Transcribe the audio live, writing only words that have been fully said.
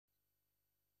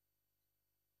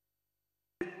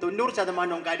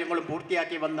90% കാര്യങ്ങളും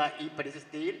പൂർത്തിയാക്കി വന്ന ഈ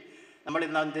പരിസ്ഥിതിയിൽ നമ്മൾ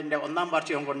ഇന്ന് അതിൻ്റെ 1-ാം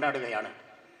വാർഷികം കൊണ്ടാടുകയാണ്.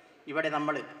 ഇവിടെ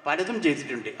നമ്മൾ പലതും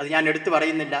ചെയ്തിട്ടുണ്ട്. അത് ഞാൻ എടുത്തു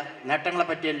പറയുന്നില്ല. നേട്ടങ്ങളെ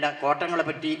പറ്റിയല്ല, കോട്ടങ്ങളെ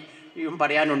പറ്റിയും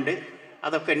പറയാനുണ്ട്.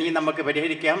 അതൊക്കെ ഇനി നമുക്ക്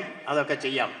പരിഹരിക്കാം, അതൊക്കെ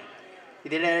ചെയ്യാം.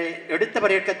 ഇതിൽ എടുത്ത്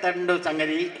പറയക്കേണ്ട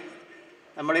സംഗതി,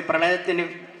 നമ്മൾ ഈ പ്രളയത്തിന്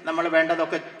നമ്മൾ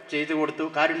വേണ്ടതൊക്കെ ചെയ്തു കൊടുത്തു,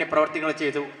 കാരുണ്യ പ്രവർത്തികൾ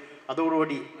ചെയ്തു.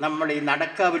 അതോടുകൂടി നമ്മൾ ഈ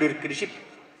നടക്കാവിലൊരു കൃഷി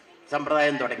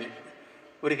സമ്പ്രദായം തുടങ്ങി,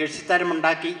 ഒരു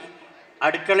കൃഷിസ്ഥലമുണ്ടാക്കി.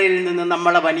 അടുക്കളയിൽ നിന്ന്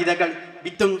നമ്മളെ വനിതകൾ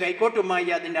വിത്തും കൈക്കോട്ടുമായി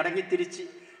അതിൻ്റെ ഇറങ്ങിത്തിരിച്ച്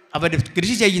അവർ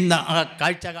കൃഷി ചെയ്യുന്ന ആ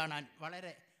കാഴ്ച കാണാൻ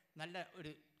വളരെ നല്ല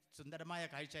ഒരു സുന്ദരമായ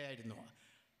കാഴ്ചയായിരുന്നു.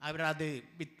 അവരത്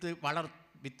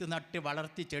വിത്ത് നട്ട്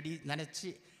വളർത്തി ചെടി നനച്ച്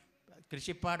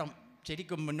കൃഷിപ്പാടം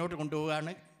ശരിക്കും മുന്നോട്ട്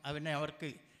കൊണ്ടുപോവുകയാണ്. അവർക്ക്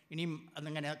ഇനിയും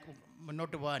അതിങ്ങനെ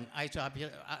മുന്നോട്ട് പോകാൻ ആയുസ്സും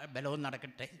ബലവും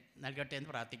നൽകട്ടെ എന്ന്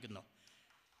പ്രാർത്ഥിക്കുന്നു.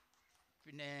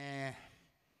 പിന്നെ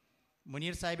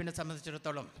മുനീർ സാഹിബിനെ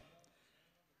സംബന്ധിച്ചിടത്തോളം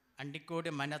അണ്ടിക്കോട്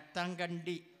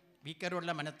മനത്താങ്കണ്ടി,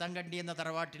 വീക്കറുള്ള മനത്താങ്കണ്ടി എന്ന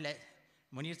തറവാട്ടിലെ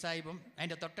മുനീർ സാഹിബും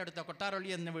അതിൻ്റെ തൊട്ടടുത്ത കൊട്ടാരൊള്ളി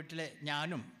എന്ന വീട്ടിലെ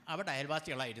ഞാനും അവിടെ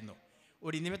അയൽവാസികളായിരുന്നു.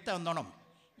 ഒരു നിമിത്തം എന്നോണം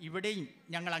ഇവിടെയും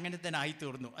ഞങ്ങൾ അങ്ങനെ തന്നെ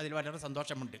ആയിത്തീർന്നു. അതിൽ വളരെ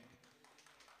സന്തോഷമുണ്ട്.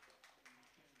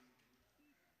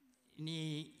 ഇനി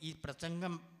ഈ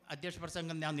അധ്യക്ഷ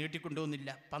പ്രസംഗം ഞാൻ നീട്ടിക്കൊണ്ടുപോകുന്നില്ല.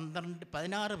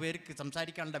 16 പേർക്ക്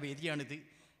സംസാരിക്കാനുള്ള വേദിയാണിത്.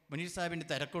 മുനീർ സാഹിബിന്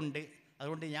തിരക്കുണ്ട്,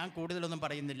 അതുകൊണ്ട് ഞാൻ കൂടുതലൊന്നും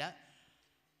പറയുന്നില്ല.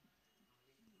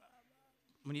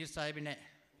 മുനീർ സാഹിബിനെ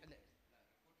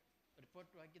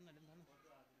റിപ്പോർട്ട് വായിക്കുന്നുണ്ട്.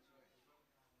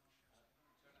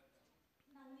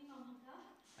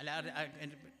 അല്ല,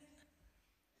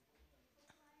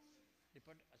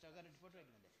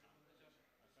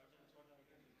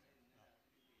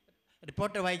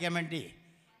 റിപ്പോർട്ട് വായിക്കാൻ വേണ്ടി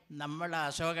നമ്മൾ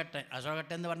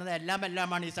അശോകട്ടൻ എന്ന് പറഞ്ഞത്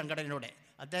എല്ലാമാണ് ഈ സംഘടനയുടെ,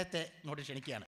 അദ്ദേഹത്തെ ഇങ്ങോട്ട് ക്ഷണിക്കുകയാണ്.